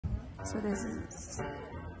So this is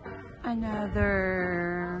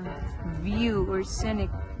another view or scenic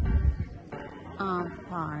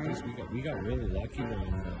part. We got really lucky when I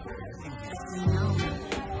know.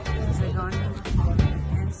 There's a gondola.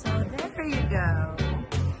 And so there you go.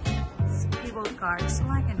 It's cable car. It's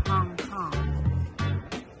like in Hong Kong.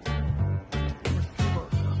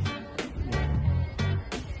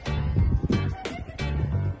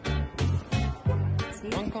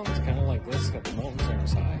 Hong Kong's kind of like this, got the mountains on the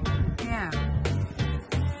side. Yeah.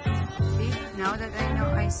 See, now that I know,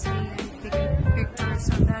 I see and taking pictures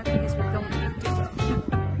of that because we don't need to go.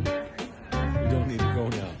 We don't need to go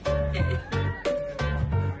now.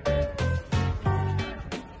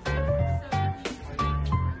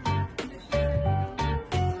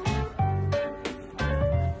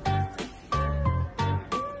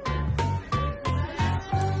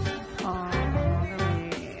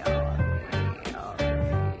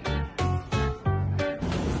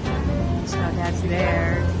 That's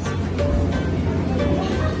there.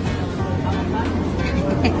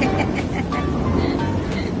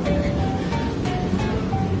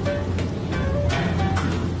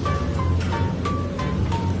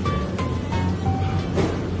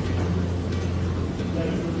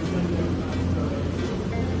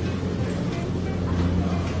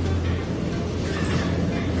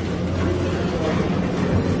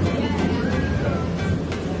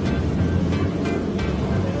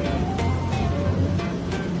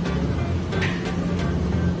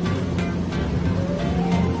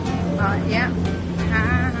 Yeah.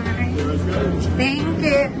 Hi. Thank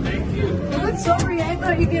you. Thank you. Oh, I'm sorry. I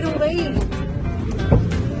thought you get away.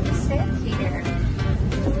 Sit here.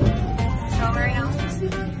 So we're now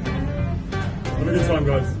sit here. Have a good time,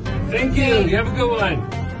 guys. Thank you. You have a good one.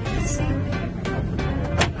 Sit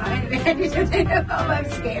there. Oh, I'm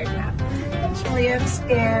scared now. Actually, I'm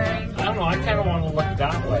scared. I don't know. I kind of want to look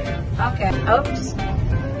that way. Okay. Oops.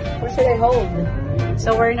 Where should I hold?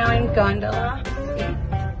 So we're now in Gondola.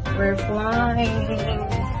 We're flying.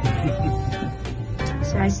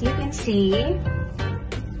 So as you can see,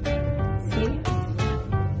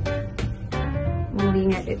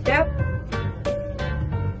 moving at the top.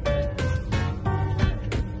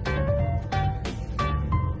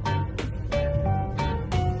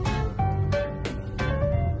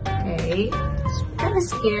 Okay, it's kind of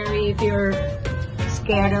scary if you're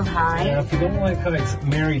scared of heights. Yeah, if you don't like heights,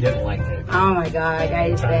 Mary didn't like it. Oh my God,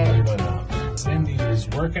 I Time we bet. went up. Cindy was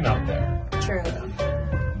working up there. True.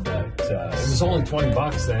 But it was only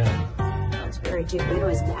 $20 then. That's very cheap. When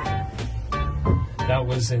was that? That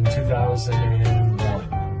was in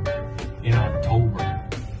 2001, in October.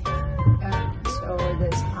 So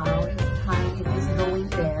this how high it is going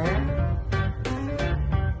there.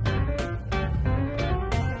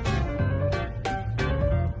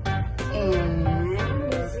 And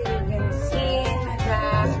as you can see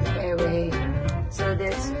that airway. So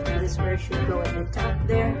this where it should go at the top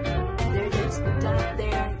there. There's the top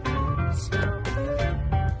there. So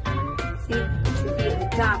see, it should be at the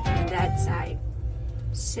top on that side.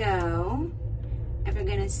 So if we're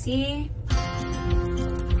gonna see,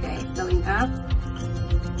 okay, going up.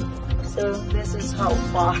 So this is how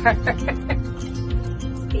far.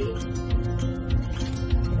 See?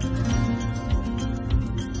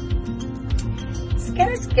 It's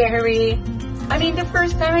kind of scary. I mean, the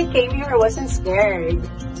first time I came here, I wasn't scared.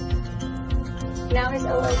 Now it's a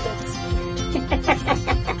little bit scared.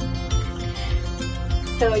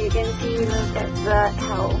 So you can see, look at that,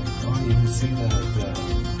 how. Oh, you can see the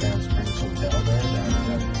Grand Springs Hotel there,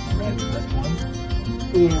 that red brick one.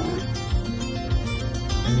 Yeah.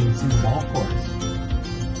 And you can see the golf course.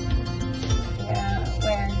 Yeah,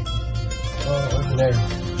 where? Oh, over there.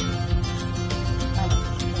 Oh.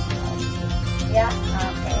 Yeah,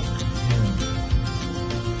 okay.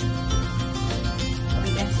 So we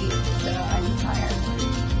can see the entire.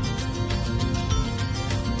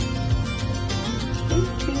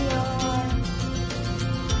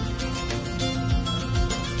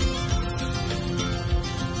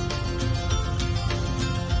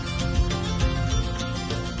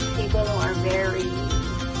 People are very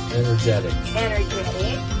Energetic.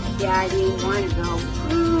 Yeah, they want to go.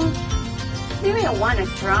 Maybe I want to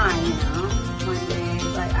try, one day.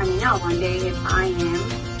 But I mean, not one day if I am.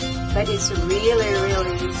 But it's really,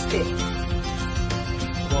 really stiff.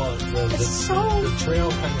 Well, the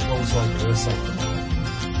trail kind of goes like this up the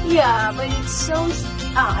mountain. Yeah, but it's so.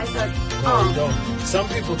 I thought. Well, you don't. Some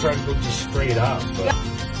people try to go just straight up. But Yeah.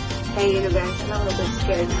 Hey, you know, guys, I'm a little bit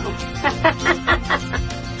scared now.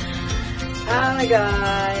 Oh my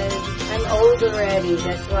God, I'm old already.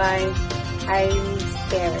 That's why I'm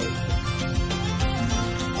scared.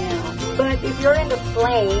 But if you're in the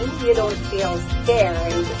plane, you don't feel scared.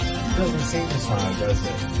 It doesn't seem as high, does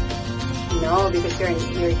it? No, because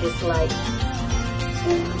you're just like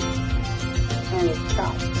and it's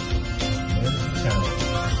top.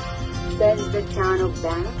 That is the town of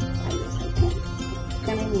Banff.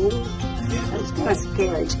 Can I move? I'm kind of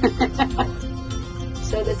scared.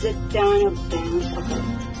 So that's the town of Banff. Okay,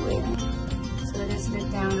 wait. So that's the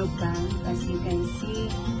town of Banff, as you can see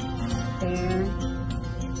there.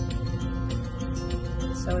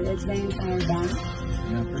 So that's the entire Banff.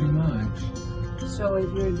 Yeah, pretty much. So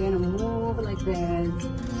if you're gonna move like that,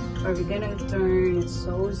 or you're gonna turn, it's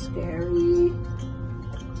so scary.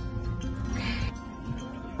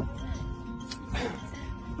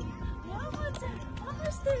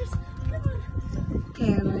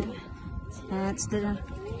 Okay, that's the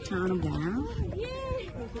town of Banff.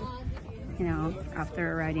 You know,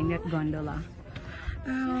 after riding that gondola.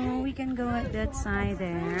 Oh, we can go at that side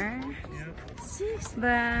there.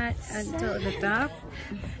 But until the top,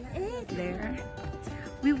 there.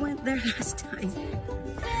 We went there last time.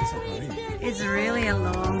 It's really a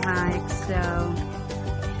long hike, so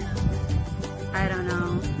I don't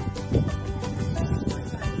know.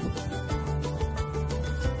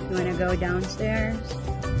 You want to go downstairs?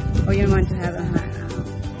 Or you want to have a hike out?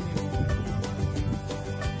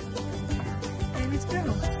 Okay, let's go.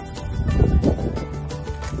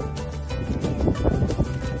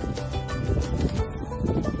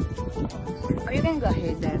 Or you can go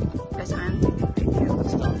ahead then, because I'm taking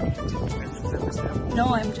videos.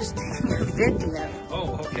 No, I'm just taking a video.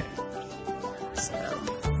 Oh, okay.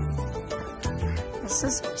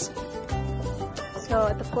 So,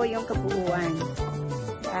 ito po yung kabuuan.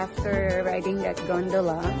 After riding that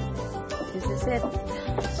gondola, this is it.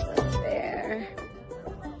 So, there.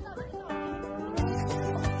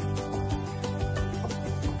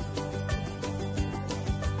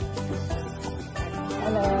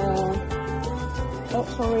 Hello. Oh,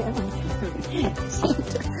 sorry.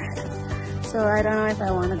 So, I don't know if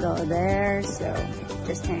I want to go there, so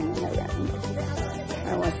just hanging around.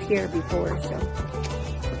 I was here before, so.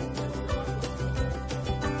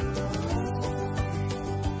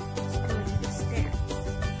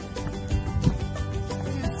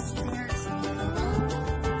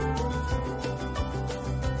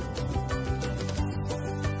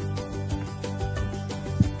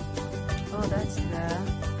 Oh, that's the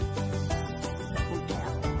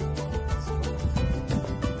hotel.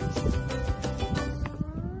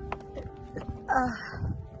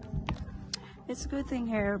 It's a good thing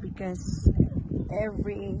here because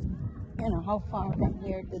every, you know, how far from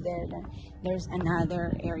here to there, then there's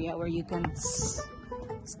another area where you can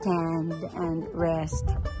stand and rest.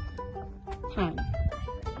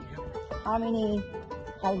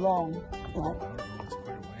 How long? Like,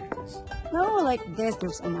 no, like this,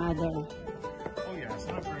 there's another. Oh yeah, it's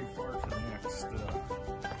not very far from the next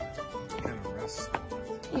kind of rest.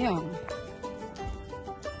 Yeah.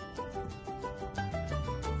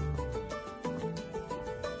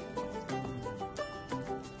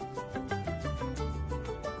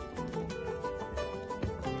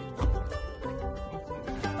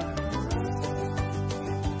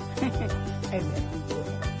 I bet.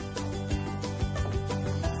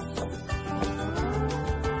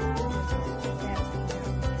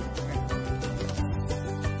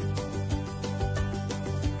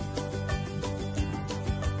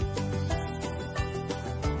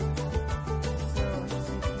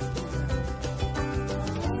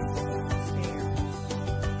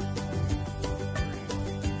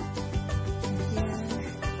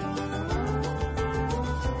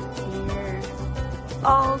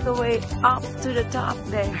 All the way up to the top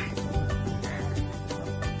there.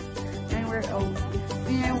 And we're old.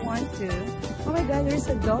 I want to. Oh my god, there's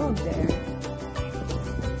a dog there.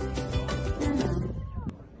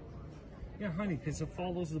 Yeah, honey, because it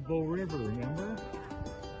follows the Bow River, remember?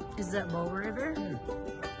 Is that Bow River?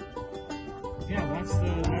 Yeah, that's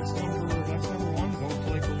number one. Go to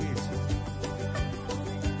like the